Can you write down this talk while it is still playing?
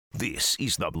This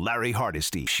is the Larry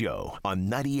Hardesty Show on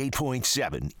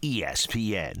 98.7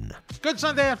 ESPN. Good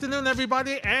Sunday afternoon,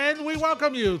 everybody, and we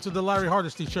welcome you to the Larry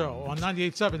Hardesty Show on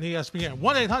 98.7 ESPN.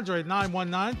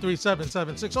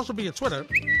 1-800-919-3776. Also be at Twitter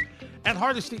at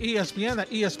Hardesty ESPN,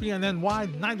 at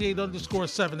ESPNNY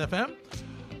 98_7 FM.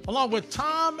 Along with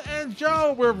Tom and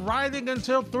Joe, we're riding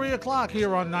until 3 o'clock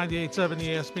here on 98.7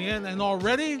 ESPN, and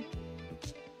already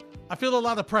I feel a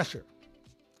lot of pressure.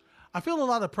 I feel a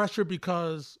lot of pressure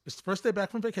because it's the first day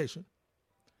back from vacation.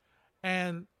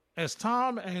 And as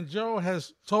Tom and Joe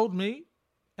has told me,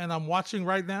 and I'm watching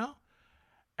right now,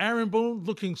 Aaron Boone,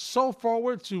 looking so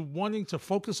forward to wanting to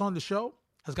focus on the show,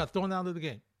 has got thrown out of the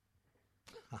game.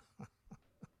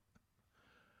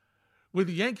 With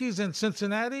the Yankees and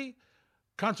Cincinnati,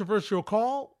 controversial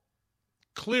call.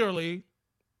 Clearly,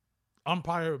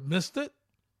 umpire missed it.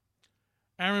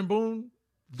 Aaron Boone,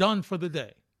 done for the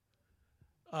day.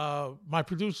 My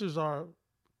producers are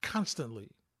constantly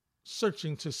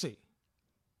searching to see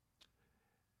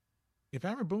if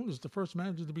Aaron Boone is the first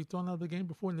manager to be thrown out of the game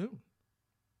before noon.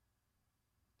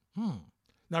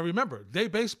 Now remember, day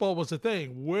baseball was a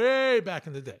thing way back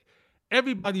in the day.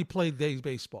 Everybody played day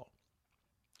baseball.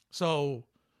 So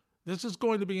this is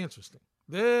going to be interesting.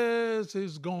 This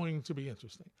is going to be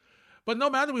interesting. But no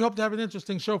matter, we hope to have an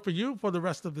interesting show for you for the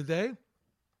rest of the day.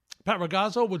 Pat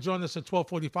Ragazzo will join us at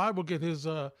 12:45. We'll get his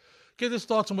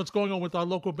thoughts on what's going on with our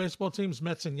local baseball teams,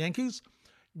 Mets and Yankees.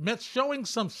 Mets showing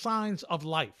some signs of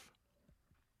life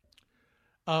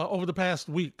over the past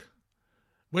week.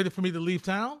 Waited for me to leave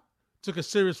town. Took a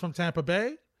series from Tampa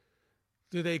Bay.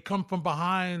 Did they come from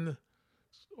behind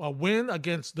a win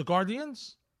against the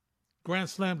Guardians? Grand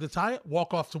slam to tie it.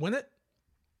 Walk off to win it.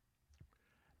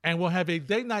 And we'll have a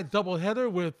day-night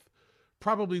doubleheader with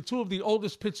probably two of the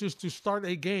oldest pitchers to start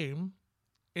a game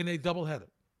in a doubleheader.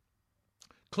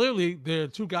 Clearly, there are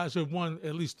two guys who have won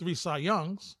at least 3 Cy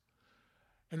Youngs.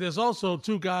 And there's also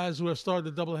 2 guys who have started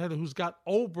a doubleheader who's got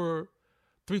over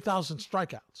 3,000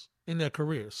 strikeouts in their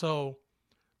career. So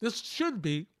this should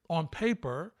be, on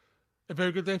paper, a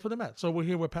very good day for the Mets. So we'll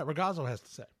hear what Pat Ragazzo has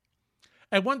to say.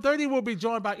 At 1:30, we'll be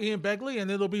joined by Ian Begley, and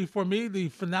it'll be, for me, the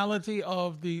finality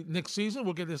of the Knicks season.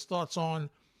 We'll get his thoughts on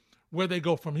where they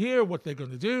go from here, what they're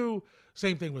going to do.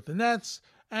 Same thing with the Nets.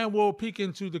 And we'll peek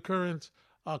into the current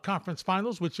conference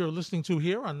finals, which you're listening to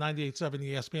here on 98.7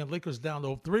 ESPN. Lakers down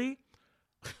 0-3.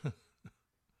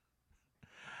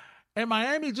 And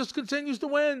Miami just continues to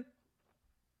win.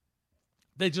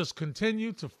 They just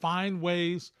continue to find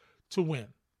ways to win.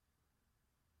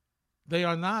 They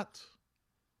are not,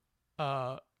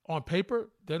 on paper,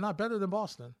 they're not better than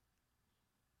Boston.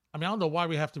 I mean, I don't know why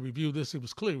we have to review this. It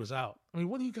was clear it was out. I mean,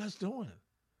 what are you guys doing?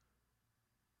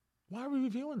 Why are we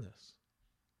reviewing this?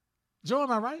 Joe,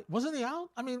 am I right? Wasn't he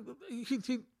out? I mean, he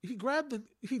grabbed it.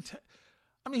 He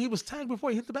was tagged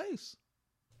before he hit the base.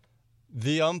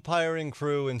 The umpiring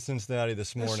crew in Cincinnati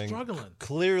this morning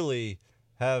clearly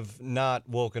have not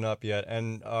woken up yet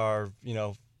and are,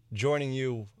 joining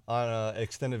you on an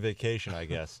extended vacation, I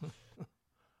guess.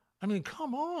 I mean,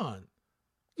 come on.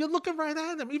 You're looking right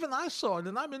at him. Even I saw it,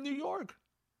 and I'm in New York.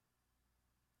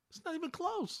 It's not even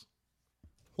close.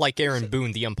 Like Aaron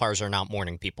Boone, the umpires are not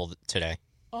morning people today.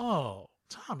 Oh,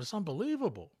 Tom, it's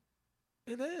unbelievable.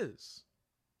 It is.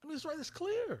 I mean, it's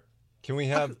clear. Can we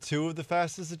have 2 of the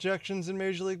fastest ejections in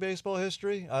Major League Baseball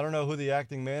history? I don't know who the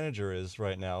acting manager is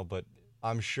right now, but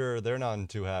I'm sure they're not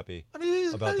too happy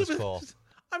about this call.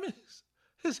 I mean,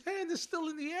 his hand is still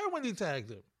in the air when he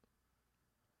tagged him.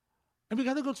 And we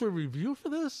got to go to a review for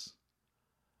this?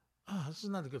 This is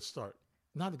not a good start.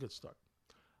 Not a good start.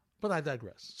 But I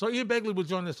digress. So Ian Begley will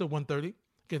join us at 1:30,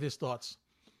 get his thoughts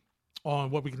on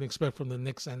what we can expect from the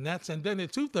Knicks and Nets. And then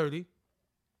at 2:30,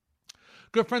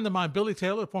 good friend of mine, Billy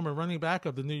Taylor, former running back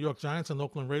of the New York Giants and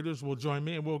Oakland Raiders, will join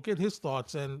me, and we'll get his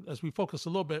thoughts. And as we focus a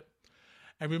little bit,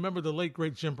 and remember the late,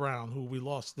 great Jim Brown, who we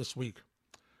lost this week,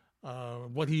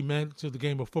 what he meant to the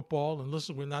game of football. And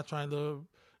listen, we're not trying to,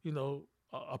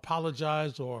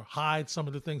 apologize or hide some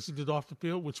of the things he did off the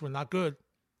field, which were not good.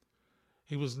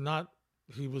 He was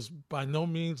by no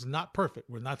means not perfect.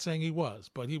 We're not saying he was,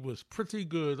 but he was pretty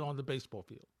good on the baseball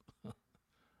field.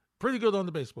 Pretty good on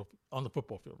the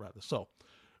football field, rather. So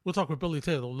we'll talk with Billy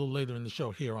Taylor a little later in the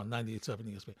show here on 98.7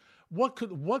 ESPN. What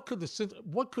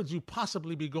could you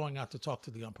possibly be going out to talk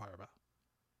to the umpire about?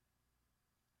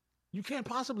 You can't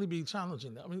possibly be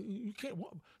challenging that. I mean, you can't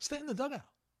stay in the dugout.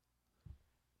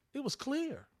 It was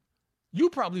clear. You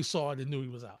probably saw it and knew he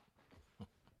was out.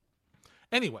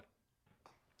 Anyway,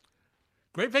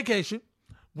 great vacation.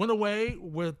 Went away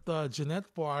with Jeanette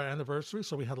for our anniversary,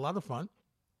 so we had a lot of fun.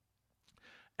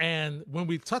 And when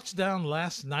we touched down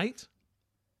last night,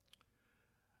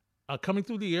 coming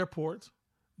through the airport,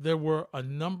 there were a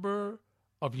number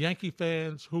of Yankee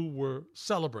fans who were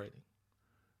celebrating.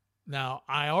 Now,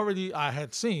 I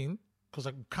had seen, because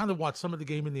I kind of watched some of the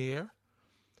game in the air,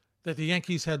 that the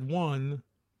Yankees had won.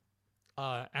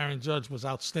 Aaron Judge was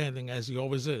outstanding, as he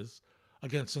always is,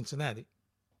 against Cincinnati.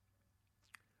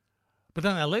 But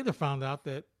then I later found out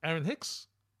that Aaron Hicks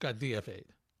got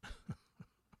DFA'd.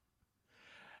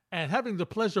 And having the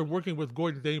pleasure of working with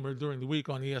Gordon Damer during the week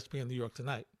on ESPN New York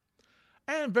Tonight,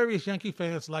 and various Yankee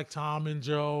fans like Tom and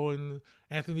Joe and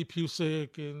Anthony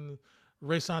Pusick and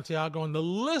Ray Santiago, and the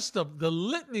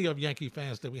litany of Yankee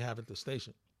fans that we have at the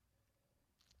station,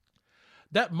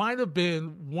 that might have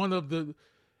been one of the,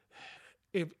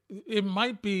 it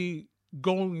might be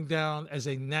going down as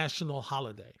a national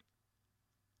holiday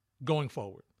going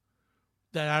forward,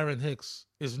 that Aaron Hicks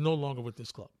is no longer with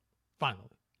this club, finally.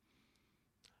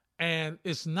 And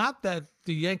it's not that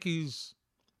the Yankees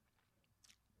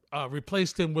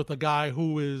replaced him with a guy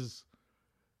who is,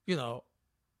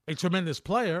 a tremendous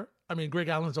player. I mean, Greg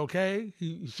Allen's okay.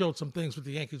 He showed some things with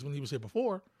the Yankees when he was here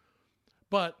before.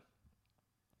 But,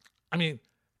 I mean,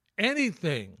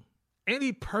 anything,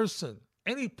 any person,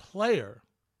 any player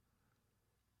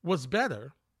was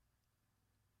better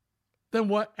than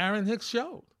what Aaron Hicks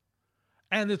showed.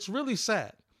 And it's really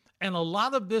sad. And a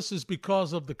lot of this is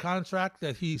because of the contract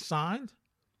that he signed,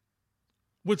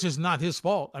 which is not his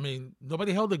fault. I mean,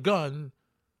 nobody held a gun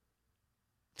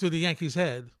to the Yankees'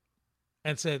 head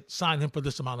and said, sign him for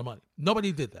this amount of money.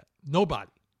 Nobody did that.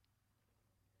 Nobody.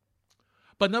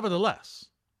 But nevertheless,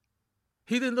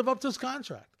 he didn't live up to his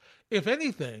contract. If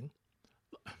anything,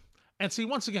 and see,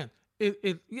 once again,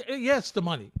 it's the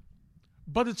money,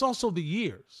 but it's also the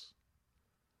years.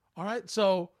 All right?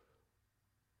 So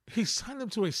he signed him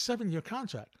to a 7-year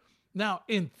contract. Now,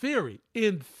 in theory,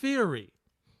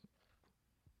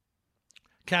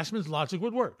 Cashman's logic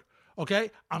would work.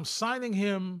 Okay, I'm signing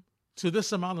him to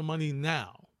this amount of money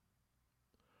now,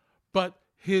 but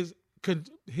his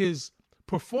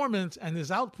performance and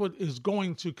his output is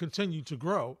going to continue to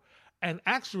grow, and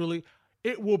actually,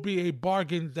 it will be a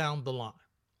bargain down the line.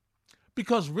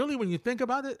 Because really, when you think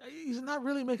about it, he's not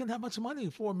really making that much money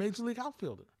for a major league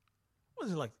outfielder. What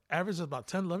is it, like average of about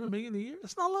 10, 11 million a year?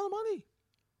 It's not a lot of money.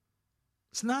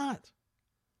 It's not.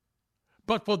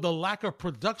 But for the lack of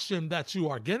production that you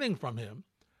are getting from him,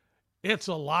 it's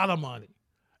a lot of money.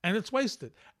 And it's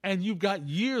wasted. And you've got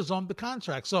years on the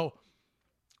contract. So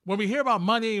when we hear about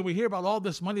money, we hear about all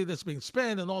this money that's being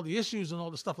spent and all the issues and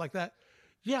all the stuff like that,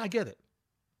 yeah, I get it.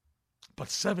 But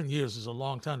 7 years is a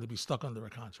long time to be stuck under a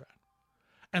contract.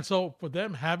 And so for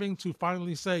them having to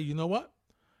finally say, you know what,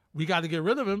 we got to get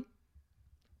rid of him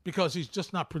because he's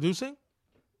just not producing,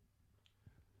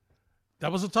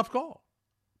 that was a tough call.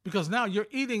 Because now you're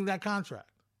eating that contract.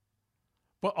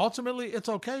 But ultimately, it's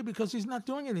okay because he's not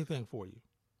doing anything for you.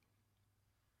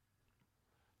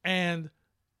 And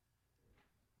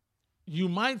you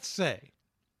might say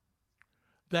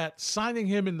that signing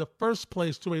him in the first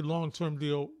place to a long-term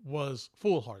deal was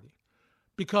foolhardy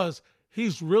because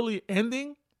he's really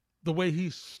ending the way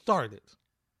he started.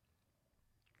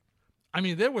 I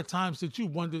mean, there were times that you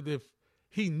wondered if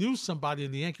he knew somebody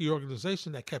in the Yankee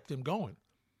organization that kept him going.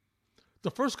 The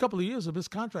first couple of years of his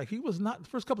contract, the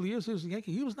first couple of years he was a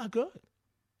Yankee, he was not good.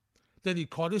 Then he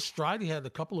caught his stride. He had a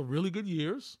couple of really good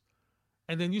years.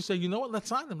 And then you say, you know what, let's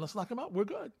sign him. Let's lock him up. We're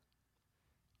good.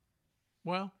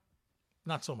 Well,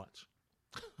 not so much.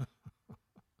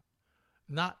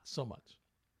 Not so much.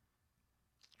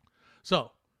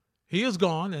 So he is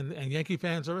gone, and Yankee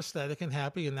fans are ecstatic and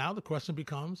happy. And now the question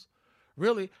becomes,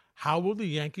 really, how will the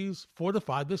Yankees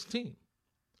fortify this team?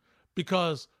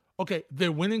 Because, okay,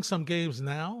 they're winning some games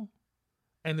now,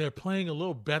 and they're playing a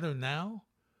little better now.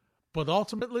 But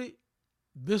ultimately,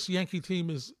 this Yankee team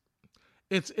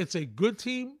it's a good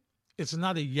team. It's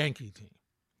not a Yankee team.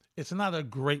 It's not a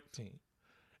great team.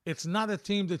 It's not a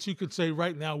team that you could say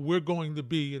right now we're going to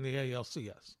be in the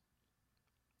ALCS.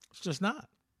 It's just not.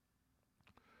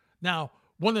 Now,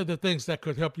 one of the things that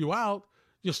could help you out,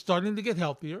 you're starting to get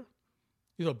healthier.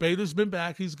 You know, Bader's been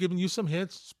back. He's given you some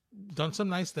hits, done some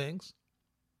nice things.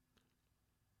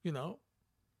 You know,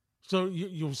 so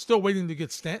you're still waiting to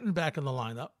get Stanton back in the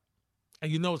lineup.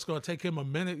 And you know it's going to take him a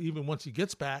minute, even once he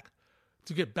gets back,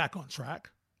 to get back on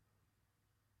track.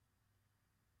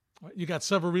 You got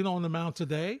Severino on the mound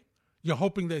today. You're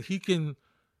hoping that he can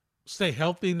stay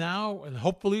healthy now and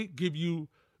hopefully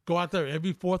go out there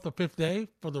every fourth or fifth day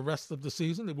for the rest of the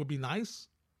season. It would be nice.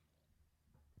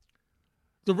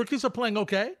 The rookies are playing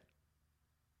okay.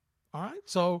 All right.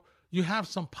 So you have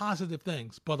some positive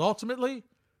things. But ultimately,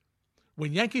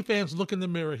 when Yankee fans look in the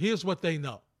mirror, here's what they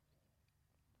know.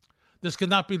 This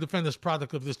cannot be the finished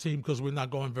product of this team because we're not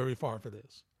going very far for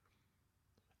this.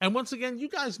 And once again, you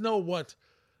guys know what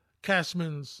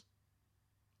Cashman's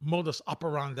modus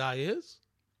operandi is.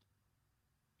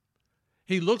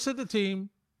 He looks at the team,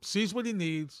 sees what he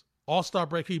needs, all-star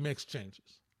break, he makes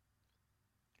changes.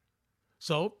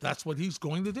 So that's what he's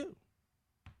going to do.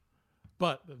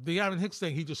 But the Aaron Hicks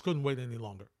thing, he just couldn't wait any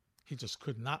longer. He just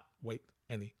could not wait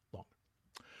any longer.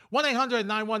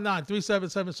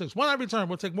 1-800-919-3776. When I return,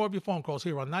 we'll take more of your phone calls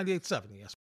here on 98.7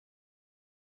 ESPN.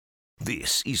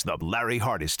 This is the Larry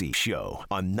Hardesty Show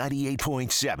on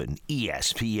 98.7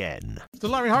 ESPN. The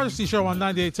Larry Hardesty Show on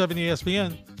 98.7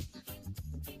 ESPN.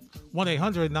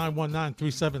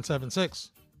 1-800-919-3776.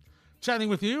 Chatting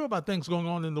with you about things going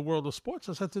on in the world of sports.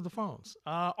 Let's head to the phones.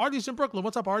 Artie's in Brooklyn.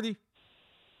 What's up, Artie?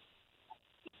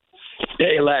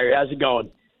 Hey, Larry. How's it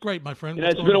going? Great, my friend.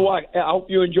 It's been a while. I hope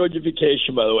you enjoyed your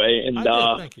vacation, by the way. And I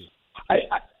did, thank you. I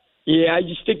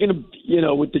just thinking of,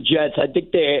 with the Jets, I think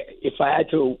if I had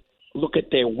to look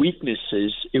at their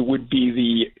weaknesses, it would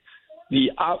be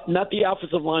not the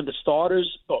offensive line, the starters,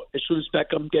 but as soon as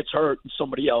Beckham gets hurt and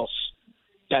somebody else,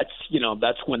 that's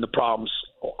when the problems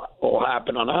will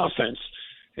happen on offense.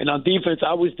 And on defense,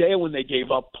 I was there when they gave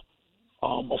up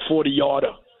a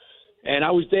 40-yarder. And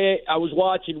I was there. I was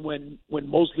watching when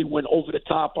Mosley went over the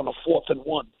top on a 4th and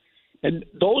 1. And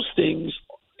those things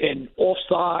and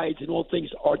offsides and all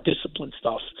things are discipline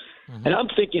stuff. Mm-hmm. And I'm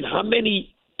thinking, how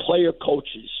many player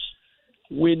coaches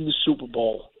win the Super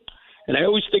Bowl? And I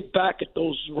always think back at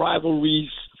those rivalries.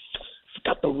 I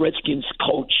forgot the Redskins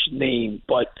coach name,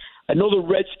 but I know the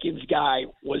Redskins guy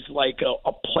was like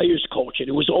a player's coach, and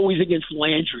it was always against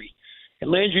Landry.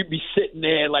 And Landry would be sitting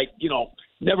there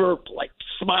never like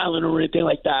smiling or anything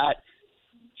like that.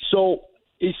 So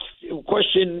it's a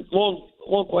question,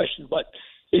 long question, but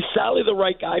is Sally the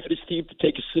right guy for this team to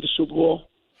take us to the Super Bowl?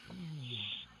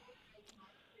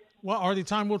 Well, Artie,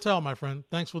 time will tell, my friend.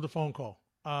 Thanks for the phone call.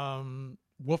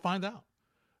 We'll find out.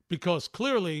 Because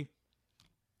clearly,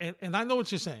 and I know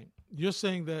what you're saying. You're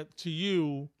saying that to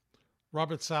you,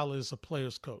 Robert Saleh is a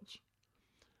player's coach.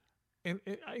 And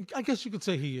I guess you could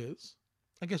say he is.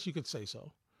 I guess you could say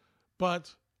so.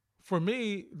 But for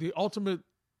me, the ultimate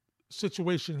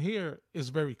situation here is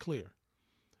very clear.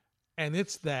 And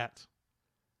it's that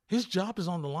his job is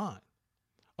on the line.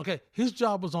 Okay, his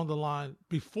job was on the line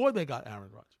before they got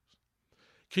Aaron Rodgers.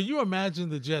 Can you imagine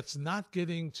the Jets not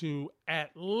getting to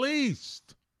at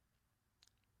least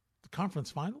the conference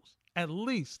finals? At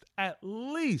least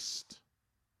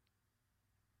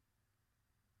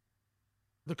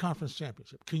the conference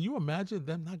championship. Can you imagine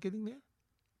them not getting there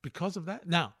because of that?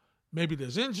 Now, maybe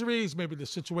there's injuries, maybe there's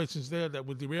situations there that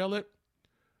would derail it,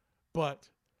 but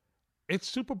it's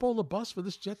Super Bowl or bust for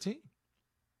this Jet team.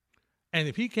 And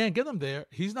if he can't get them there,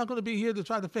 he's not going to be here to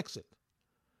try to fix it.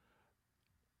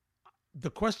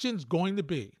 The question's going to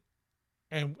be,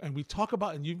 and we talk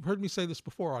about, and you've heard me say this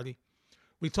before, Artie,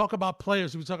 we talk about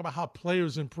players, we talk about how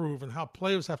players improve and how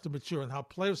players have to mature and how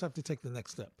players have to take the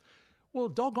next step. Well,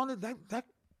 doggone it, that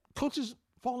coaches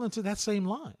fall into that same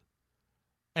line.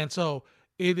 And so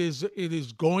it is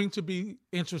going to be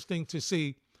interesting to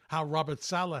see how Robert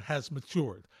Saleh has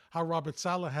matured, how Robert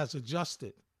Saleh has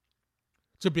adjusted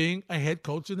to being a head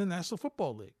coach in the National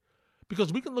Football League.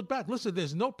 Because we can look back. Listen,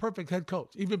 there's no perfect head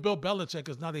coach. Even Bill Belichick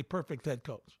is not a perfect head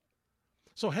coach.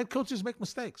 So head coaches make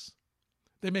mistakes.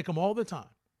 They make them all the time.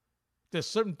 There's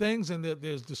certain things and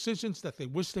there's decisions that they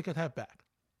wish they could have back.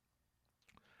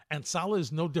 And Saleh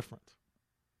is no different.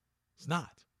 It's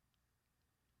not.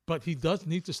 But he does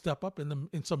need to step up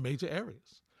in some major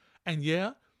areas. And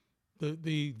yeah,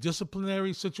 the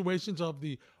disciplinary situations of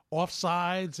the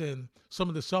offsides and some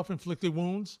of the self-inflicted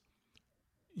wounds,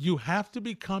 you have to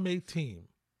become a team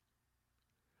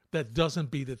that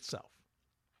doesn't beat itself.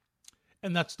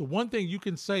 And that's the one thing you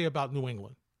can say about New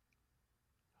England.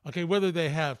 Okay, whether they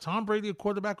have Tom Brady at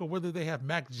quarterback or whether they have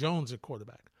Mac Jones at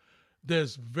quarterback,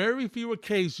 there's very few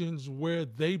occasions where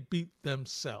they beat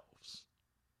themselves.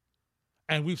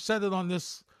 And we've said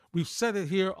it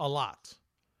here a lot.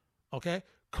 Okay?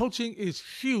 Coaching is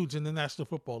huge in the National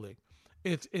Football League.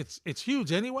 It's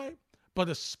huge anyway, but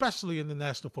especially in the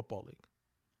National Football League.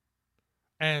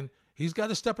 And he's got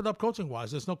to step it up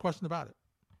coaching-wise. There's no question about it.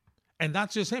 And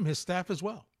not just him, his staff as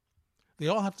well. They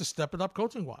all have to step it up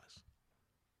coaching-wise.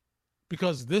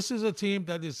 Because this is a team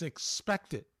that is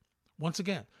expected. Once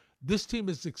again, this team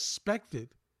is expected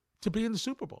to be in the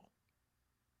Super Bowl.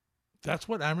 That's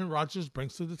what Aaron Rodgers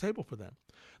brings to the table for them.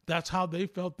 That's how they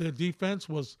felt their defense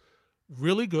was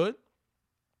really good,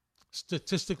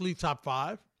 statistically top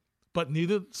 5, but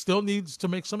still needs to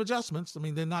make some adjustments. I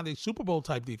mean, they're not a Super Bowl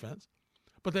type defense,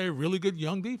 but they're a really good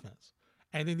young defense.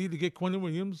 And they need to get Quentin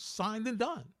Williams signed and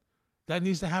done. That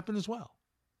needs to happen as well.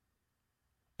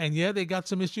 And yeah, they got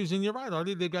some issues, and you're right,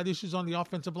 Artie. They got issues on the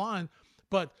offensive line,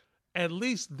 but at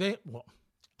least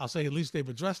I'll say at least they've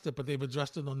addressed it, but they've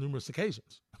addressed it on numerous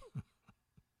occasions.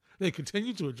 They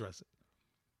continue to address it.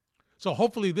 So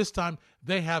hopefully this time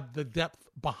they have the depth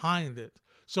behind it.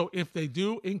 So if they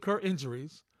do incur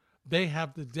injuries, they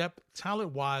have the depth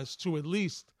talent-wise to at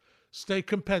least stay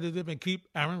competitive and keep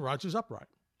Aaron Rodgers upright.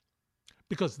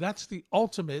 Because that's the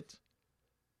ultimate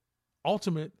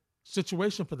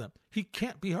situation for them. He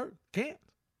can't be hurt. Can't.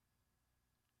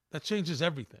 That changes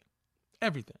everything.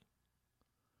 Everything.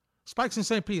 Spike's in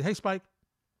St. Pete. Hey, Spike.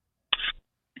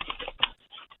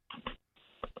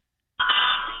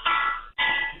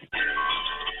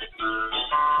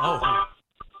 Oh.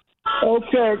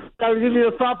 Okay. Got to give you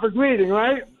a proper greeting,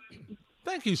 right?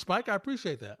 Thank you, Spike. I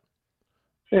appreciate that.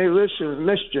 Hey, listen,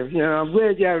 missed you. I'm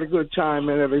glad you had a good time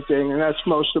and everything, and that's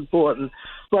most important.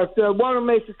 But I want to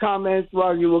make a comment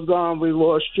while you were gone. We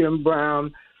lost Jim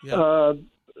Brown. Yep.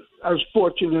 I was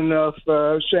fortunate enough,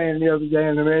 saying the other day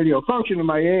on the radio, function of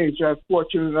my age, I was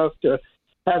fortunate enough to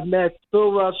have met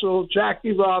Bill Russell,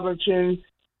 Jackie Robinson,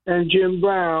 and Jim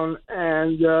Brown,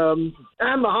 and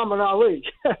Muhammad Ali,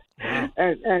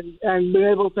 and been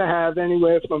able to have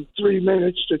anywhere from 3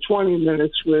 minutes to 20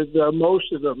 minutes with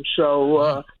most of them.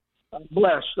 So I'm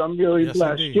blessed. I'm really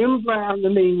blessed. Indeed. Jim Brown, to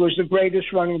me, was the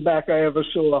greatest running back I ever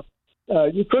saw.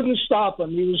 You couldn't stop him.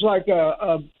 He was like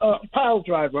a pile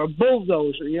driver, a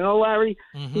bulldozer. Larry?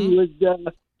 Mm-hmm.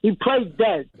 He played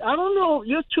dead. I don't know.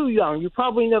 You're too young. You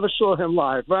probably never saw him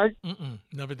live, right?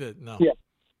 Never did, no. Yeah.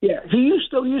 You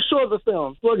saw the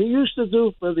film. What he used to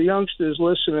do for the youngsters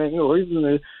listening, or even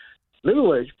the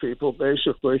middle-aged people,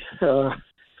 basically, it's a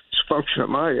function of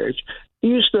my age, he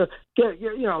used to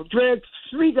drag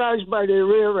three guys by their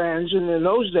rear ends, and in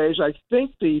those days, I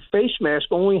think the face mask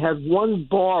only had one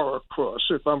bar across,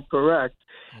 if I'm correct.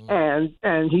 And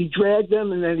he dragged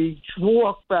them, and then he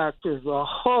walked back to the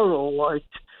huddle like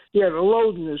he had a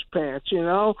load in his pants,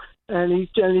 and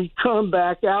he'd come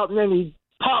back out, and then he'd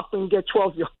pop and get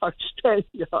 12 yards, 10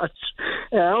 yards.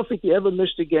 And I don't think he ever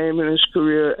missed a game in his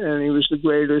career, and he was the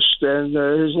greatest. And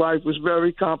his life was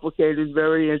very complicated,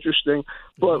 very interesting.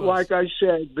 But like I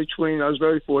said, I was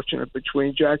very fortunate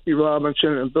between Jackie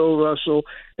Robinson and Bill Russell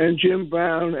and Jim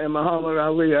Brown and Muhammad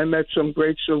Ali. I met some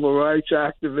great civil rights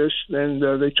activists,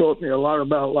 and they taught me a lot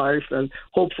about life and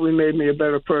hopefully made me a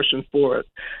better person for it.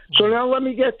 So now let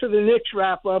me get to the Knicks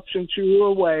wrap-up since you were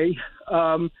away.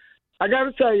 I got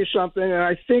to tell you something, and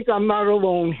I think I'm not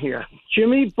alone here.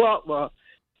 Jimmy Butler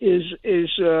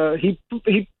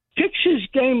he picks his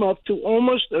game up to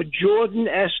almost a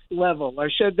Jordan-esque level. I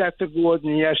said that to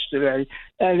Gordon yesterday,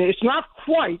 and it's not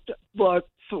quite, but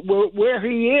where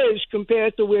he is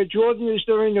compared to where Jordan is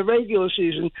during the regular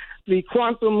season, the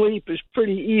quantum leap is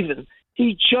pretty even.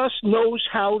 He just knows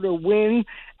how to win,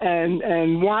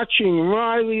 and watching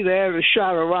Riley there, the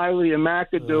shot of Riley and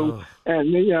McAdoo,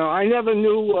 and I never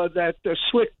knew that the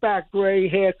slick back gray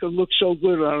hair could look so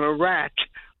good on a rat.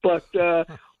 But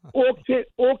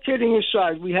all kidding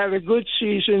aside, we had a good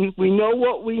season. We know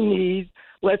what we need.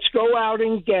 Let's go out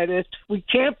and get it. We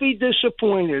can't be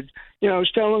disappointed. I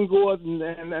was telling Gordon,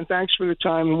 and thanks for the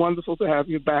time, and wonderful to have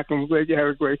you back. I'm glad you had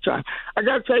a great time. I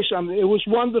got to tell you something. It was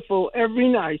wonderful every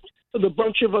night. The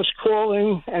bunch of us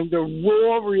calling and the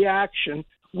raw reaction.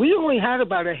 We only had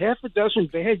about a half a dozen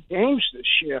bad games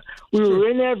this year. We were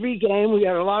in every game. We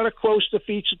had a lot of close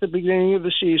defeats at the beginning of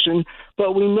the season,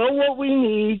 but we know what we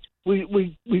need.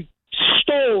 We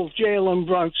stole Jalen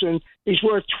Brunson. He's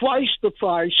worth twice the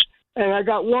price. And I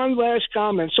got one last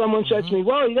comment. Someone said to me,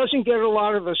 well, he doesn't get a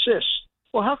lot of assists.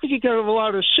 Well, how could you get a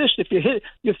lot of assists if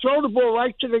you throw the ball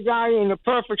right to the guy in the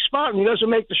perfect spot and he doesn't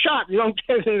make the shot? You don't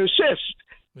get an assist.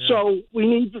 Yeah. So we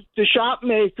need the shot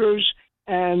makers,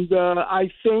 and I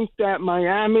think that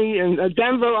Miami and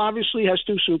Denver obviously has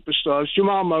two superstars.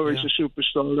 Jamal Murray's a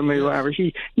superstar to me,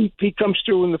 Larry. He comes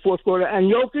through in the fourth quarter. And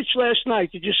Jokic last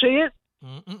night, did you see it?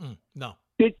 No.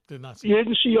 Did not see you it.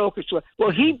 Didn't see Jokic.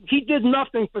 Well, he did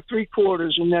nothing for three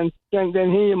quarters, and then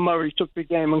he and Murray took the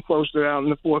game and closed it out in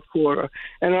the fourth quarter.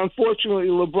 And unfortunately,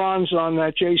 LeBron's on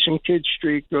that Jason Kidd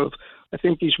streak of, I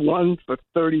think he's 1 for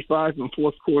 35 in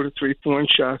fourth quarter 3-point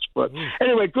shots. But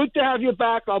anyway, good to have you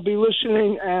back. I'll be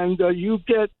listening, and you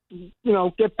get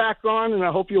back on, and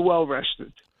I hope you're well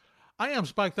rested. I am,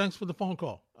 Spike. Thanks for the phone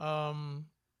call.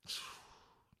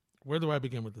 Where do I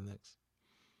begin with the Knicks?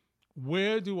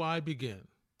 Where do I begin?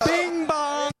 Bing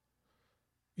bong.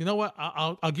 You know what?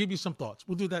 I'll give you some thoughts.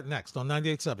 We'll do that next on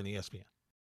 98.7 ESPN.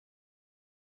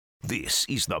 This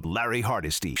is the Larry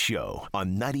Hardesty Show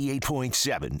on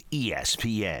 98.7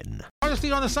 ESPN.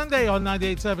 Hardesty on a Sunday on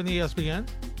 98.7 ESPN.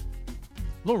 A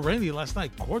little rainy last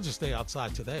night. Gorgeous day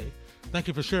outside today. Thank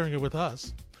you for sharing it with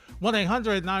us.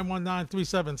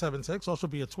 1-800-919-3776. Also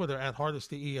via Twitter at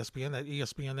Hardesty ESPN, at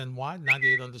ESPNNY,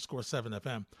 98_7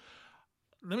 FM.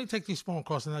 Let me take these phone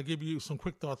calls and I'll give you some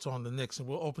quick thoughts on the Knicks, and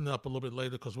we'll open it up a little bit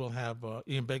later because we'll have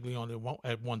Ian Begley on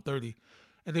at 1:30,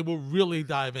 and they will really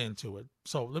dive into it.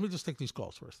 So let me just take these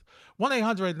calls first.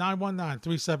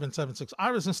 1-800-919-3776.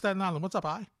 Iris in Staten Island. What's up,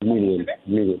 I? Medium.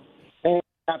 Hey,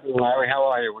 Larry. How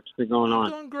are you? What's been going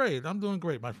on? I'm doing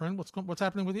great, my friend. What's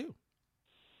happening with you?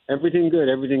 Everything good.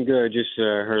 Just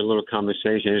heard a little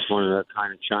conversation. I just wanted to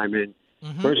kind of chime in.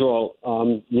 Mm-hmm. First of all,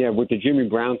 with the Jimmy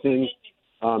Brown thing,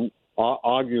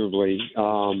 arguably,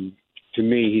 to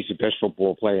me, he's the best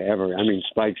football player ever. I mean,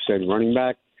 Spike said running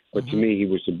back, but to me, he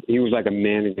was like a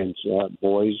man against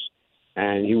boys,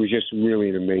 and he was just really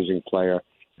an amazing player.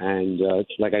 And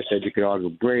like I said, you could argue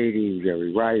Brady,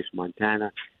 Jerry Rice,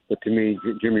 Montana, but to me,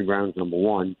 Jimmy Brown's number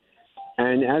one.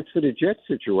 And as for the Jets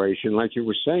situation, like you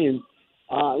were saying,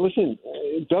 listen,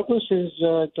 Douglas has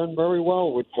done very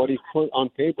well with what he put on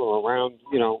paper around,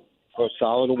 for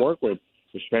solid to work with,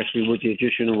 especially with the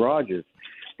addition of Rodgers.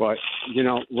 But,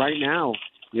 right now,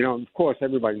 of course,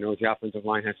 everybody knows the offensive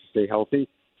line has to stay healthy.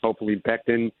 Hopefully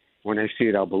Becton, when I see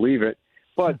it, I'll believe it.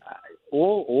 But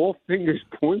all fingers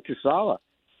point to Saleh.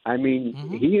 I mean,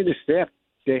 he and his staff,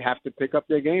 they have to pick up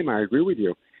their game. I agree with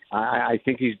you. I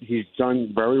think he's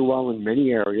done very well in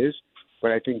many areas,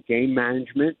 but I think game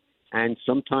management and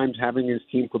sometimes having his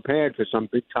team prepared for some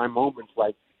big-time moments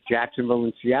like Jacksonville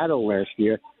and Seattle last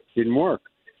year didn't work.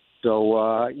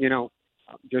 So,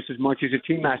 just as much as a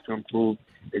team has to improve,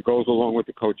 it goes along with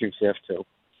the coaching staff too.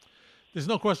 There's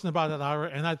no question about that, Ira.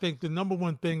 And I think the number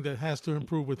one thing that has to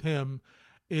improve with him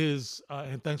is,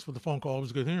 and thanks for the phone call, it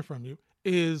was good hearing from you,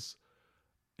 is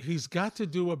he's got to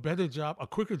do a better job, a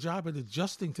quicker job at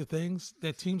adjusting to things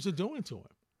that teams are doing to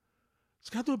him. He's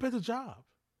got to do a better job.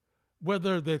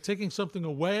 Whether they're taking something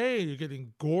away or you're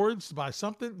getting gorged by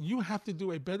something, you have to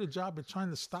do a better job at trying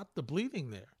to stop the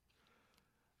bleeding there.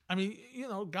 I mean,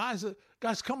 guys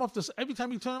come off this, every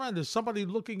time you turn around, there's somebody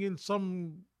looking in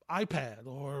some iPad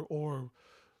or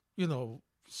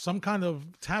some kind of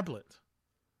tablet.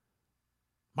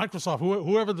 Microsoft,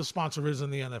 whoever the sponsor is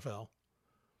in the NFL.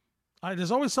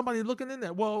 There's always somebody looking in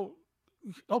there. Well,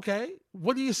 okay,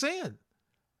 what are you saying?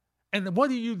 And what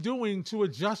are you doing to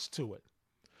adjust to it?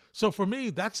 So for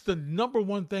me, that's the number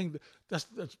one thing. That's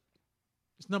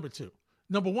number two.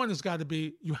 Number one has got to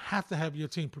be you have to have your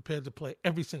team prepared to play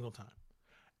every single time,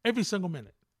 every single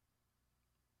minute.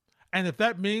 And if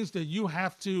that means that you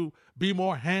have to be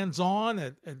more hands-on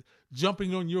at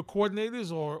jumping on your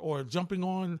coordinators or jumping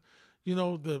on,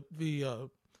 the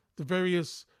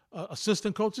various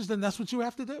assistant coaches, then that's what you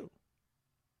have to do.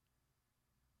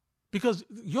 Because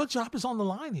your job is on the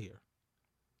line here.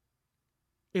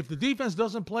 If the defense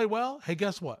doesn't play well, hey,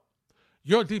 guess what?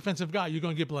 You're a defensive guy. You're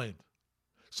going to get blamed.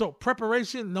 So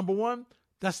preparation, number one,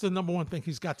 that's the number one thing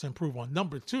he's got to improve on.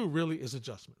 Number two really is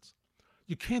adjustments.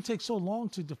 You can't take so long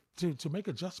to make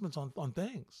adjustments on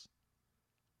things.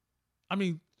 I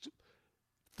mean,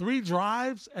 3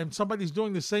 drives and somebody's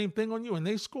doing the same thing on you and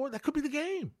they score, that could be the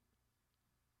game.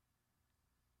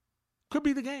 Could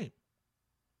be the game.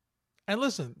 And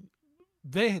listen,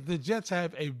 the Jets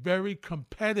have a very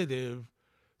competitive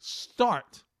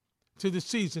start to the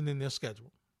season in their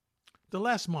schedule. The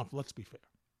last month, let's be fair,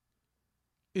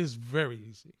 is very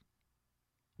easy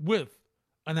with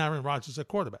an Aaron Rodgers at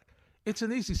quarterback. It's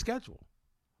an easy schedule.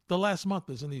 The last month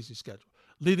is an easy schedule.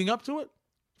 Leading up to it,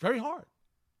 very hard.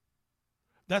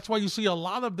 That's why you see a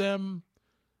lot of them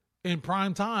in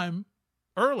prime time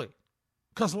early,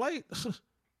 because late,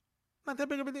 not that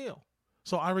big of a deal.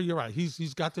 So, Ira, you're right.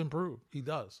 He's got to improve. He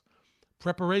does.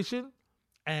 Preparation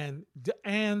and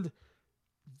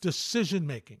decision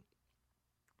making.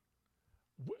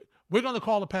 We're going to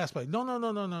call a pass play.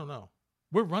 No.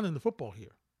 We're running the football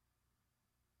here.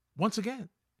 Once again,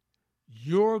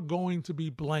 you're going to be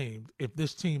blamed if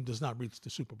this team does not reach the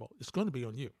Super Bowl. It's going to be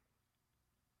on you.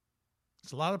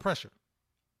 It's a lot of pressure.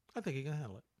 I think he can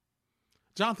handle it.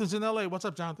 Jonathan's in L.A. What's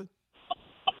up, Jonathan?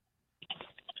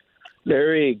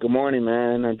 Larry, good morning,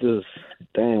 man. I just,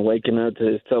 waking up to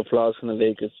this tough loss from the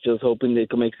Lakers. Just hoping they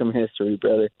can make some history,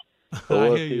 brother. I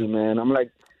hear you, man. I'm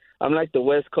like the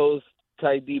West Coast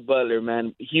Ty D. Butler,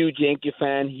 man. Huge Yankee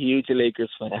fan, huge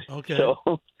Lakers fan. Okay.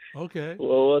 Okay.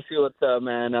 Well, we'll see what's up,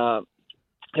 man.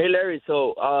 Hey, Larry.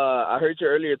 So I heard you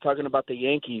earlier talking about the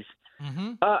Yankees.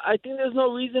 Mm-hmm. I think there's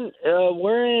no reason.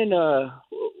 We're in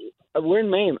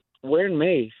May. We're in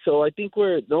May, so I think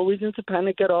we're no reason to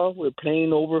panic at all. We're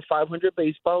playing over 500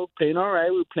 baseball. We're playing all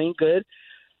right. We're playing good.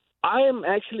 I am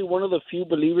actually one of the few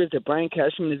believers that Brian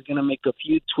Cashman is going to make a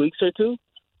few tweaks or two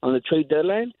on the trade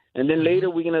deadline. And then later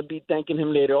we're going to be thanking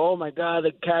him later. Oh, my God,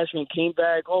 the Cashman came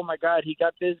back. Oh, my God, he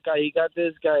got this guy,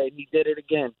 and he did it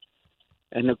again.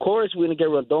 And, of course, we're going to get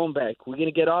Rodon back. We're going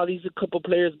to get all these a couple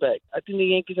players back. I think the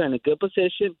Yankees are in a good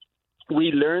position.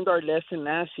 We learned our lesson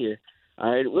last year.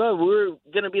 All right, well, we're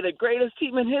going to be the greatest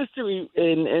team in history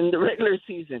in the regular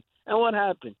season. And what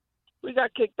happened? We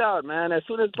got kicked out, man, as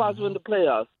soon as possible in the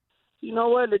playoffs. You know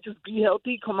what? Let's just be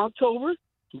healthy come October,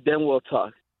 then we'll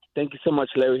talk. Thank you so much,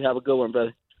 Larry. Have a good one,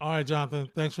 brother. All right, Jonathan.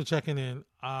 Thanks for checking in.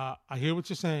 I hear what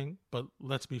you're saying, but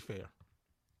let's be fair.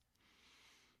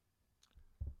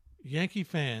 Yankee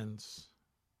fans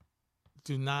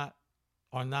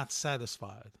are not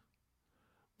satisfied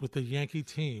with the Yankee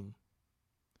team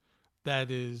that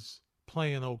is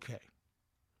playing okay.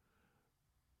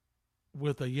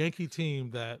 With a Yankee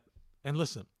team that, and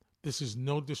listen, this is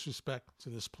no disrespect to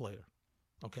this player,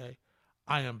 okay?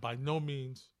 I am by no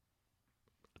means,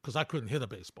 because I couldn't hit a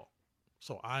baseball,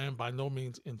 so I am by no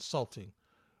means insulting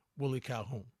Willie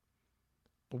Calhoun.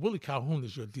 But Willie Calhoun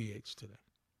is your DH today.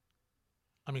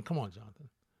 I mean, come on, Jonathan.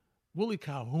 Willie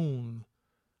Calhoun,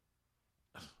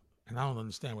 and I don't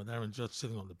understand with Aaron Judge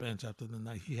sitting on the bench after the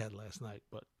night he had last night,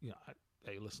 but,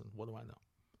 hey, listen, what do I know?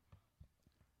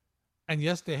 And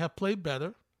yes, they have played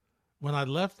better. When I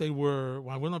left, when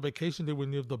I went on vacation, they were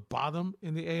near the bottom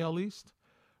in the AL East.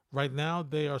 Right now,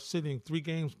 they are sitting 3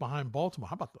 games behind Baltimore.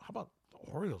 How about the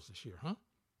Orioles this year, huh?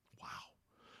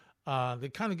 Wow. They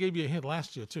kind of gave you a hint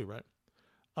last year too, right?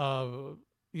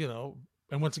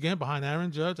 And once again, behind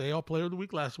Aaron Judge, AL Player of the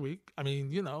Week last week. I mean,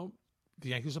 the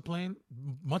Yankees are playing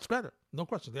much better. No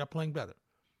question, they are playing better.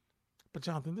 But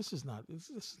Jonathan, this is not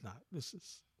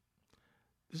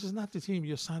the team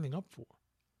you're signing up for.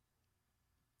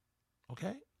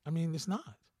 Okay? I mean, it's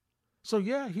not. So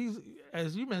yeah, he's,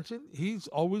 as you mentioned, he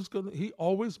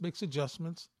always makes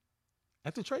adjustments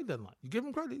at the trade deadline. You give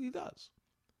him credit, he does.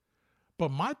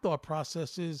 But my thought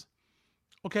process is,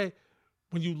 okay,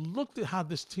 when you looked at how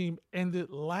this team ended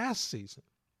last season,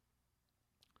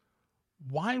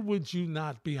 why would you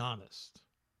not be honest?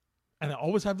 And I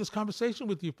always have this conversation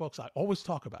with you folks. I always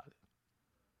talk about it,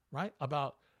 right?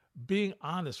 About being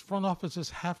honest. Front offices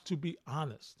have to be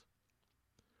honest.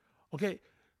 Okay,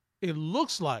 it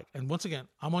looks like, and once again,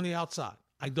 I'm on the outside.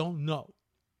 I don't know.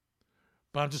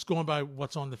 But I'm just going by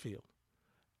what's on the field.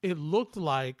 It looked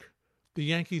like the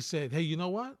Yankees said, hey, you know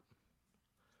what?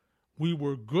 We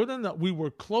were good enough. We were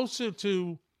closer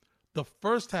to the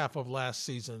first half of last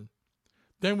season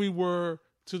than we were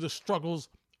to the struggles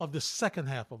of the second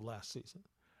half of last season.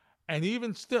 And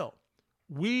even still,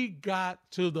 we got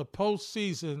to the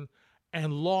postseason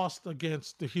and lost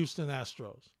against the Houston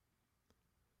Astros.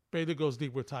 Bader goes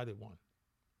deep. We're tied at 1.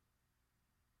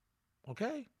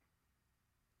 Okay?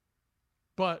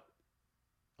 But,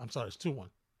 I'm sorry, it's 2-1.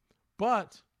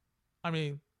 But, I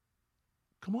mean,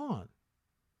 come on.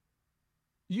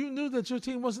 You knew that your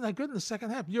team wasn't that good in the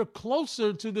second half. You're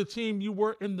closer to the team you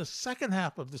were in the second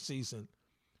half of the season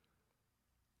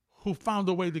who found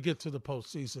a way to get to the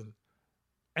postseason.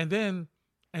 And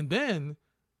then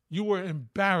you were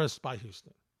embarrassed by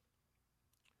Houston.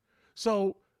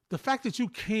 So the fact that you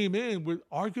came in with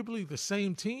arguably the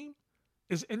same team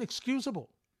is inexcusable.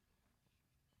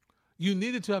 You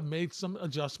needed to have made some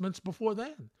adjustments before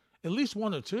then, at least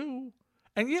 1 or 2.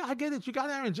 And yeah, I get it. You got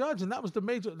Aaron Judge, and that was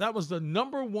the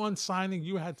number one signing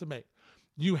you had to make.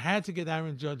 You had to get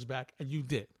Aaron Judge back, and you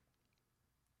did.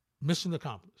 Mission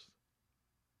accomplished.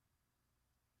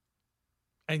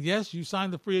 And yes, you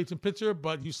signed the free agent pitcher,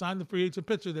 but you signed the free agent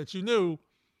pitcher that you knew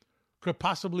could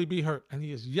possibly be hurt, and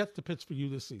he is yet to pitch for you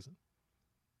this season.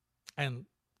 And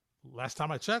last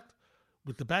time I checked,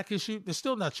 with the back issue, they're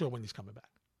still not sure when he's coming back.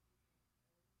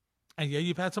 And yeah,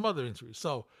 you've had some other injuries.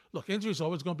 So look, injuries are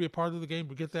always going to be a part of the game.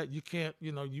 We get that. You can't,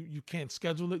 you can't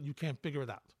schedule it. You can't figure it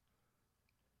out.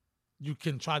 You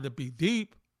can try to be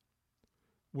deep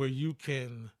where you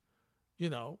can,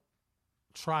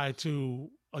 try to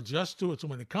adjust to it. So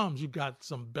when it comes, you've got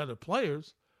some better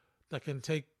players that can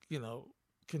take,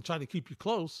 can try to keep you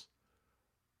close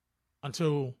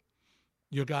until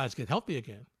your guys get healthy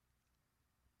again.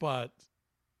 But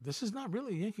this is not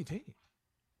really a Yankee team.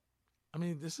 I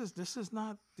mean, this is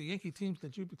not the Yankee teams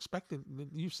that you've expected, that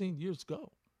you've seen years ago.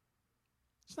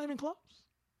 It's not even close.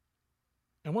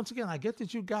 And once again, I get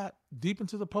that you got deep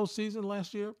into the postseason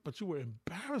last year, but you were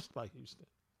embarrassed by Houston.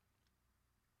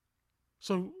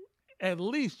 So at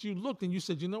least you looked and you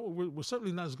said, we're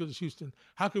certainly not as good as Houston.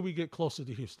 How could we get closer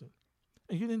to Houston?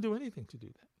 And you didn't do anything to do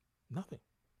that. Nothing.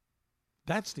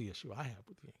 That's the issue I have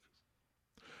with the Yankees.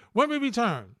 When we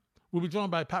return, We'll be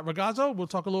joined by Pat Ragazzo. We'll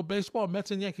talk a little baseball,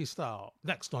 Mets and Yankees style,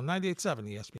 next on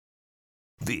 98.7 ESPN.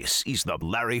 This is the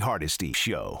Larry Hardesty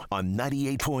Show on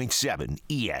 98.7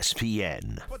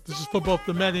 ESPN. This is for both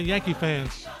the Met and Yankee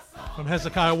fans from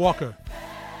Hezekiah Walker.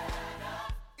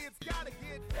 It's got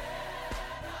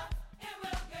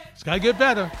to get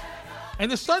better.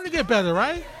 And it's starting to get better,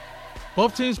 right?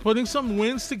 Both teams putting some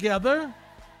wins together.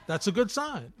 That's a good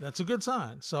sign. That's a good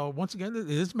sign. So, once again, it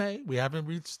is May. We haven't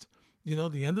reached,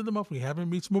 the end of the month. We haven't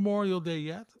reached Memorial Day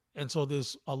yet. And so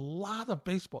there's a lot of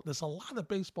baseball. There's a lot of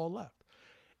baseball left.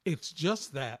 It's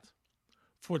just that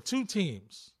for two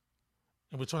teams,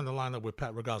 and we're trying to line up with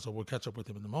Pat Ragazzo. We'll catch up with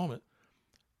him in a moment.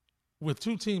 With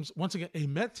two teams, once again, a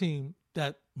Met team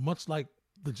that, much like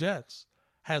the Jets,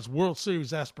 has World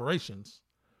Series aspirations,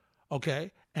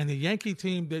 okay? And a Yankee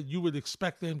team that you would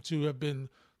expect them to have been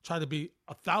try to be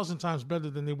 1,000 times better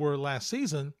than they were last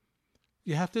season,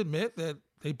 you have to admit that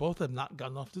they both have not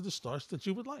gotten off to the starts that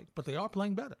you would like, but they are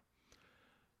playing better.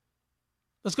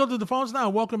 Let's go to the phones now.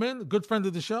 Welcome in. A good friend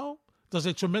of the show. Does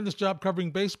a tremendous job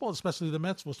covering baseball, especially the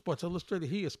Mets, for Sports Illustrated.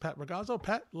 He is Pat Ragazzo.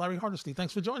 Pat, Larry Hardesty,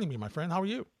 thanks for joining me, my friend. How are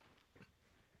you?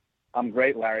 I'm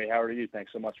great, Larry. How are you?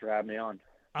 Thanks so much for having me on.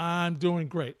 I'm doing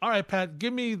great. All right, Pat,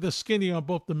 give me the skinny on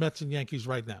both the Mets and Yankees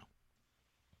right now.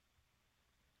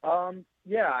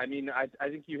 Yeah, I mean, I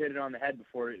think you hit it on the head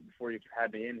before you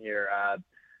had me in here.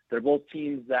 They're both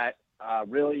teams that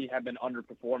really have been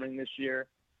underperforming this year.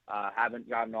 Haven't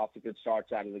gotten off to good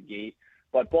starts out of the gate,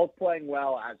 but both playing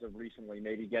well as of recently,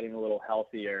 maybe getting a little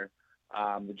healthier.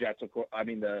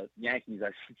 The Yankees,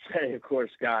 I should say, of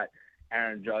course, got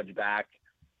Aaron Judge back,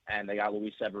 and they got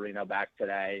Luis Severino back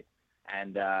today.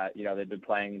 And, they've been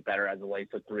playing better as of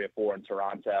late, took 3 or 4 in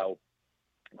Toronto.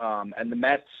 And the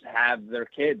Mets have their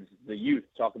kids, the youth.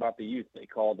 Talk about the youth. They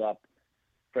called up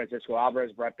Francisco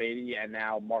Alvarez, Brett Beatty, and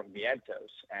now Mark Vientos.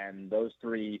 And those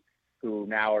three, who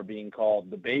now are being called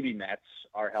the baby Mets,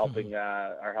 are helping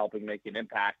make an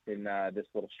impact in this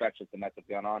little stretch that the Mets have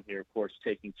gone on here. Of course,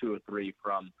 taking 2 or 3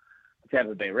 from the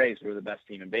Tampa Bay Rays, who are the best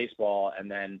team in baseball,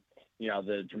 and then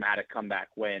the dramatic comeback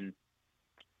win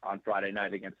on Friday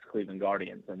night against the Cleveland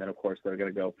Guardians. And then, of course, they're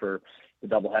going to go for the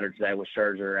doubleheader today with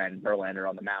Scherzer and Verlander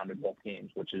on the mound in both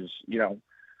games, which is,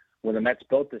 when the Mets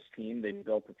built this team, they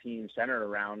built a team centered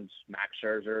around Max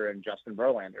Scherzer and Justin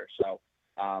Verlander. So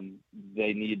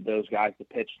they need those guys to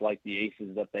pitch like the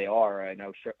aces that they are. I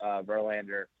know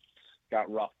Verlander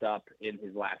got roughed up in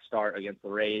his last start against the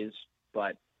Rays,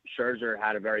 but Scherzer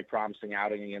had a very promising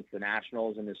outing against the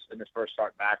Nationals in his first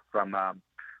start back from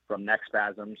neck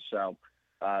spasms. So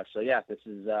this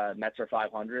is Mets are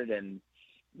 500 and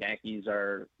Yankees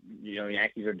are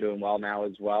doing well now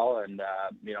as well. And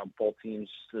both teams,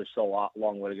 there's still a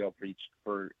long way to go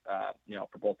for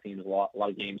both teams. A lot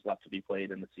of games left to be played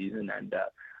in the season, and I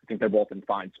think they're both in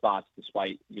fine spots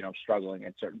despite struggling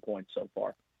at certain points so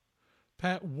far.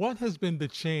 Pat, what has been the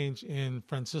change in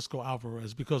Francisco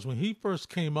Alvarez? Because when he first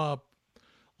came up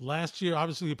last year,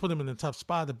 obviously you put him in a tough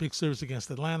spot, the big series against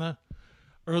Atlanta.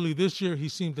 Early this year, he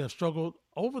seemed to have struggled.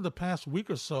 Over the past week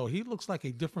or so, he looks like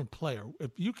a different player. If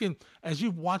you can, as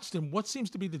you've watched him, what seems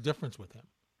to be the difference with him?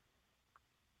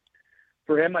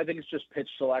 For him, I think it's just pitch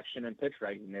selection and pitch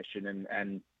recognition,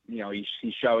 and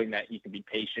he's showing that he can be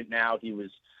patient now. He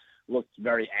looked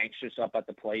very anxious up at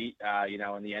the plate,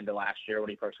 in the end of last year when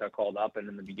he first got called up, and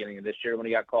in the beginning of this year when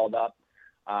he got called up.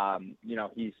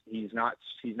 He's not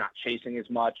chasing as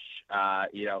much.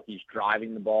 He's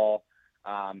driving the ball.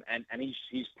 And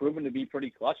he's proven to be pretty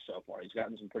clutch so far. He's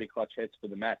gotten some pretty clutch hits for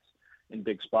the Mets in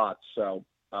big spots. So,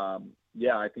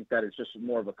 I think that is just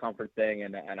more of a comfort thing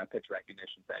and a pitch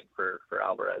recognition thing for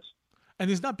Alvarez. And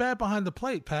he's not bad behind the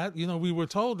plate, Pat. We were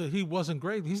told that he wasn't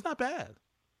great. He's not bad.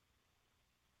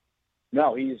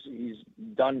 No, he's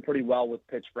done pretty well with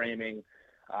pitch framing.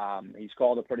 He's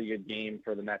called a pretty good game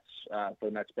for the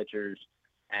Mets pitchers,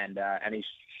 and he's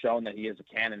shown that he is a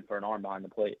cannon for an arm behind the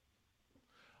plate.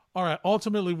 All right.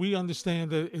 Ultimately, we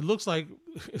understand that it looks like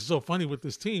it's so funny with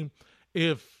this team.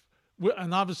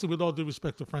 And obviously, with all due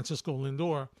respect to Francisco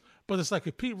Lindor, but it's like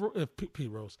if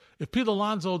Pete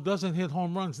Alonso doesn't hit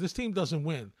home runs, this team doesn't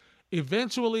win.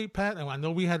 Eventually, Pat, and I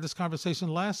know we had this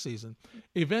conversation last season.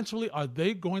 Eventually, are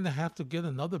they going to have to get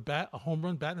another a home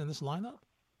run bat in this lineup?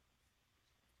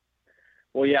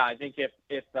 Well, yeah, I think if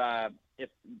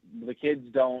the kids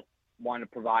don't wind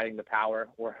up providing the power,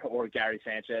 or Gary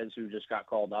Sanchez, who just got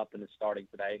called up and is starting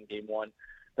today in Game 1,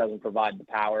 doesn't provide the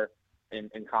power in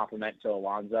complement to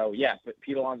Alonso. Yeah, but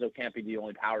Pete Alonso can't be the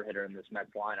only power hitter in this Mets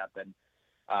lineup. And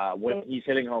when he's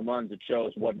hitting home runs, it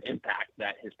shows what impact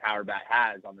that his power bat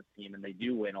has on the team, and they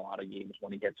do win a lot of games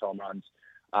when he hits home runs.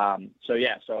 So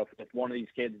if one of these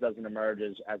kids doesn't emerge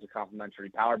as a complimentary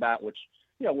power bat, which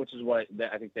is what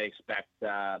I think they expect,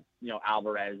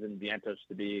 Alvarez and Vientos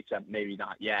to be, except maybe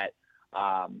not yet.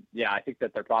 I think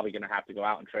that they're probably going to have to go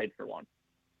out and trade for one.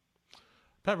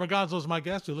 Pat Ragazzo is my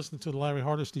guest. You're listening to the Larry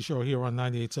Hardesty Show here on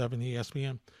 98.7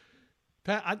 ESPN.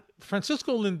 Pat,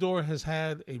 Francisco Lindor has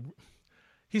had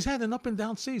an up and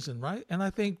down season, right? And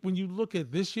I think when you look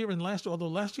at this year and last year, although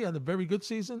last year had a very good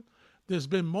season, there's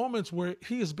been moments where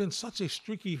he has been such a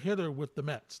streaky hitter with the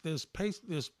Mets. There's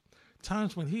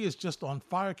times when he is just on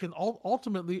fire, can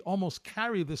ultimately almost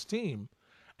carry this team.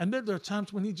 And then there are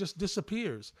times when he just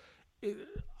disappears.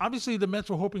 Obviously, the Mets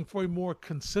were hoping for a more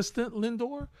consistent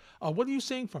Lindor. What are you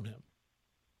seeing from him?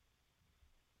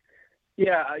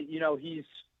 Yeah, he's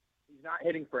not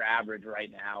hitting for average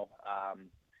right now,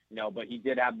 but he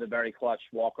did have the very clutch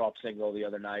walk-off single the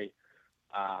other night.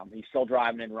 He's still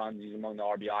driving in runs. He's among the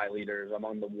RBI leaders,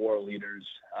 among the WAR leaders,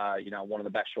 one of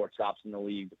the best shortstops in the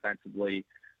league defensively.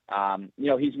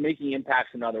 He's making impacts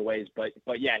in other ways, but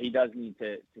yeah, he does need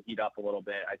to heat up a little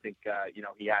bit. I think,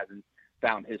 he hasn't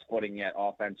found his footing yet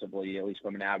offensively, at least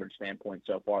from an average standpoint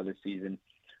so far this season.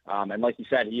 And like you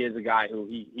said, he is a guy who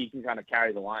he can kind of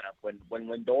carry the lineup. When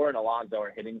Lindor and Alonso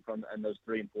are hitting in those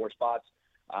 3 and 4 spots,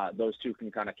 those two can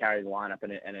kind of carry the lineup,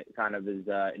 and it kind of is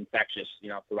infectious,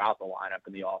 throughout the lineup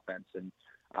and the offense. And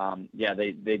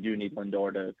they do need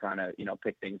Lindor to kind of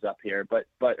pick things up here. But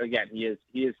again, he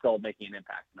is still making an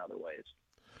impact in other ways.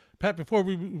 Pat, before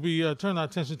we turn our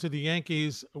attention to the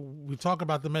Yankees, we talk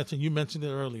about the Mets, and you mentioned it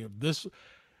earlier.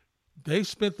 They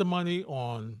spent the money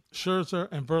on Scherzer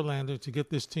and Verlander to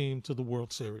get this team to the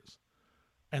World Series,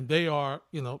 and they are,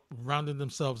 rounding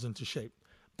themselves into shape.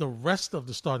 The rest of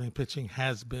the starting pitching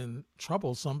has been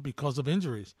troublesome because of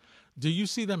injuries. Do you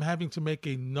see them having to make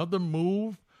another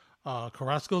move?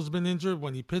 Carrasco's been injured.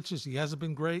 When he pitches, he hasn't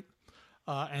been great.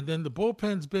 And then the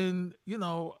bullpen's been,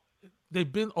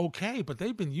 they've been okay, but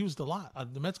they've been used a lot.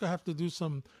 The Mets going to have to do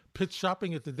some pitch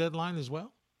shopping at the deadline as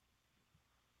well?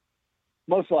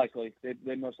 Most likely.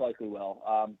 They most likely will.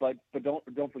 But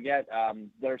don't forget,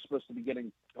 they're supposed to be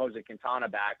getting Jose Quintana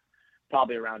back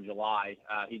probably around July.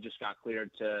 He just got cleared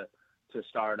to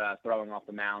start throwing off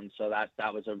the mound, so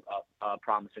that was a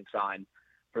promising sign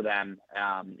for them.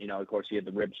 Of course, he had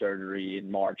the rib surgery in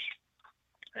March,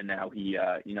 and now he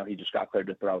just got cleared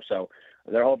to throw. So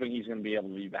they're hoping he's going to be able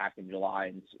to be back in July,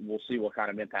 and we'll see what kind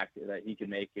of impact that he can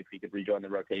make if he could rejoin the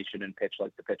rotation and pitch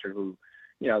like the pitcher who,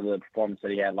 the performance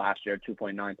that he had last year,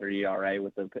 2.93 ERA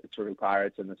with the Pittsburgh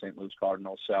Pirates and the St. Louis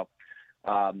Cardinals. So,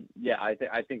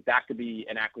 I think that could be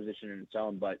an acquisition in its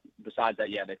own. But besides that,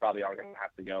 they probably are going to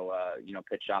have to go,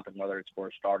 pitch shopping, whether it's for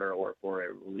a starter or for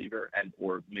a reliever,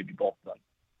 or maybe both of them.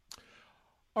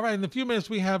 All right, in the few minutes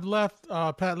we have left,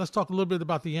 Pat, let's talk a little bit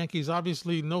about the Yankees.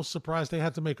 Obviously, no surprise they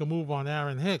had to make a move on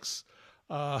Aaron Hicks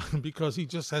because he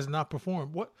just has not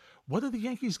performed. What are the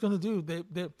Yankees going to do?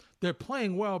 They're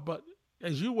playing well, but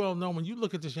as you well know, when you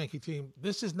look at this Yankee team,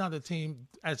 this is not a team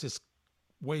as its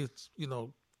way it's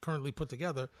currently put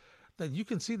together that you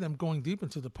can see them going deep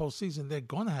into the postseason. They're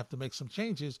going to have to make some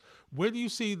changes. Where do you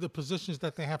see the positions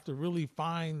that they have to really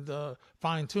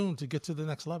fine-tune to get to the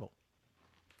next level?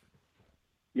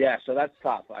 Yeah, so that's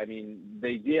tough. I mean,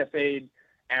 they DFA'd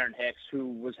Aaron Hicks, who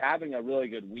was having a really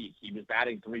good week. He was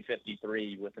batting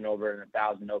 .353 with an over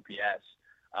 1,000 OPS.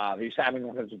 He was having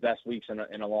one of his best weeks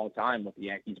in a long time with the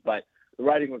Yankees, but the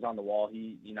writing was on the wall.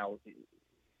 He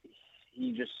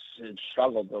just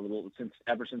struggled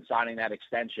ever since signing that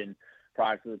extension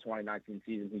prior to the 2019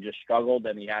 season. He just struggled,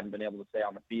 and he hadn't been able to stay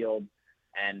on the field.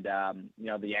 And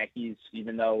the Yankees,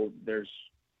 even though there's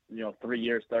 3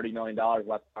 years, $30 million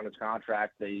left on his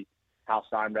contract, Hal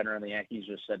Steinbrenner and the Yankees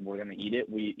just said, we're going to eat it.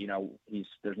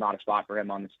 There's not a spot for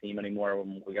him on this team anymore.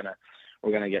 We're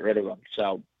gonna get rid of him.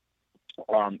 So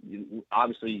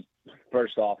obviously,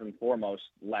 first off and foremost,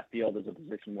 left field is a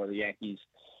position where the Yankees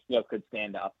could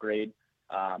stand to upgrade.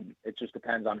 It just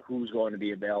depends on who's going to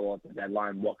be available at the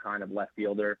deadline, what kind of left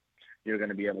fielder you're going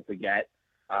to be able to get.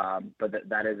 But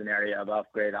that is an area of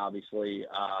upgrade, obviously.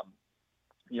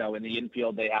 In the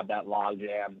infield, they have that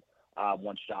logjam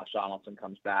once Josh Donaldson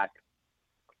comes back.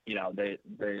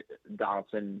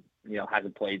 Donaldson,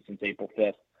 hasn't played since April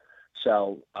 5th.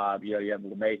 So, you have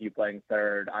LeMahieu playing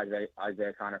third.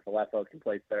 Isaiah Connor-Falefo can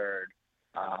play third.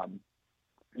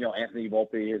 Anthony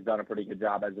Volpe has done a pretty good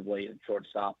job as of late at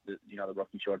shortstop, the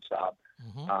rookie shortstop.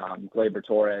 Mm-hmm. Gleyber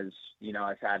Torres,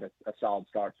 has had a solid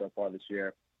start so far this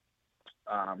year.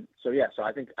 So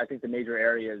I think the major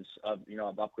areas of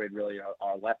upgrade really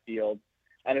are left field,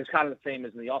 and it's kind of the same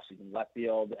as in the offseason, left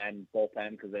field and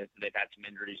bullpen, because they've had some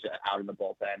injuries out in the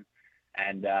bullpen.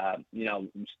 And,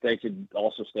 they could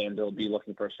also stand to be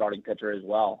looking for a starting pitcher as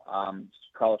well.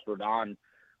 Carlos Rodon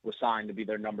was signed to be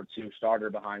their number 2 starter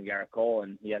behind Garrett Cole,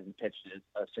 and he hasn't pitched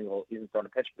he hasn't thrown a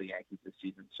pitch for the Yankees this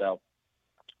season. So,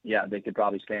 yeah, they could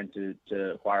probably stand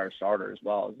to acquire a starter as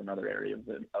well as another area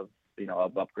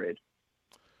of upgrade.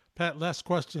 Pat, last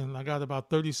question. I got about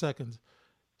 30 seconds.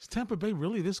 Is Tampa Bay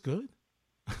really this good?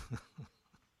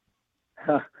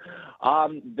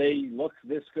 They look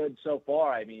this good so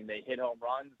far. I mean, they hit home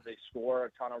runs. They score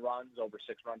a ton of runs, over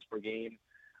 6 runs per game.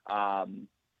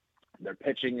 Their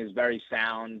pitching is very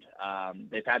sound.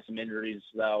 They've had some injuries,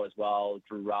 though, as well.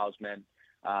 Drew Roseman,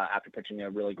 after pitching a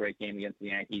really great game against the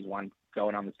Yankees,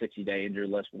 going on the 60-day injury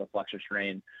list with a flexor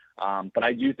strain. But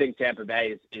I do think Tampa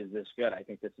Bay is this good. I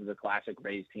think this is a classic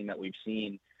Rays team that we've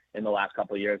seen in the last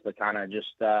couple of years, but kind of just,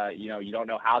 you don't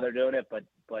know how they're doing it, but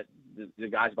the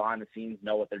guys behind the scenes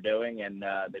know what they're doing, and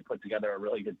they put together a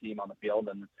really good team on the field,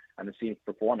 and the team's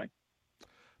performing.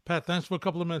 Pat, thanks for a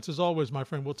couple of minutes. As always, my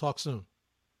friend, we'll talk soon.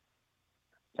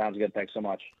 Sounds good. Thanks so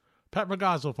much. Pat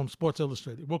Ragazzo from Sports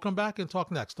Illustrated. We'll come back and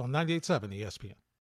talk next on 98.7 ESPN.